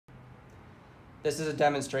This is a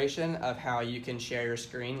demonstration of how you can share your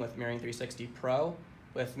screen with Mirroring360 Pro.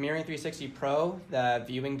 With Mirroring360 Pro, the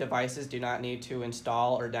viewing devices do not need to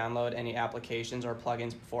install or download any applications or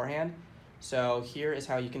plugins beforehand. So here is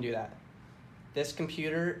how you can do that. This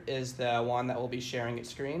computer is the one that will be sharing its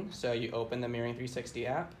screen. So you open the Mirroring360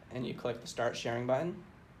 app and you click the Start Sharing button.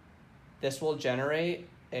 This will generate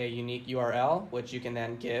a unique URL, which you can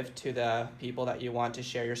then give to the people that you want to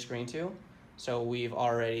share your screen to. So we've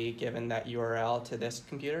already given that URL to this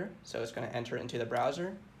computer, so it's going to enter it into the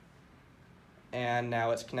browser. And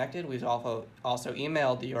now it's connected. We've also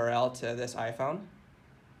emailed the URL to this iPhone.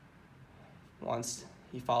 Once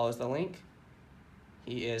he follows the link,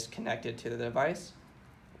 he is connected to the device.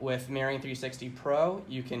 With Mirroring360 Pro,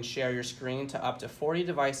 you can share your screen to up to 40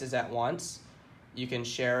 devices at once. You can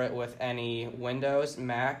share it with any Windows,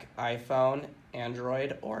 Mac, iPhone,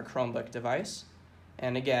 Android, or Chromebook device.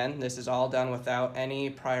 And again, this is all done without any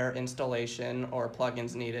prior installation or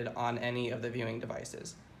plugins needed on any of the viewing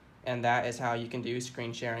devices. And that is how you can do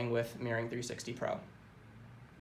screen sharing with Mirroring360 Pro.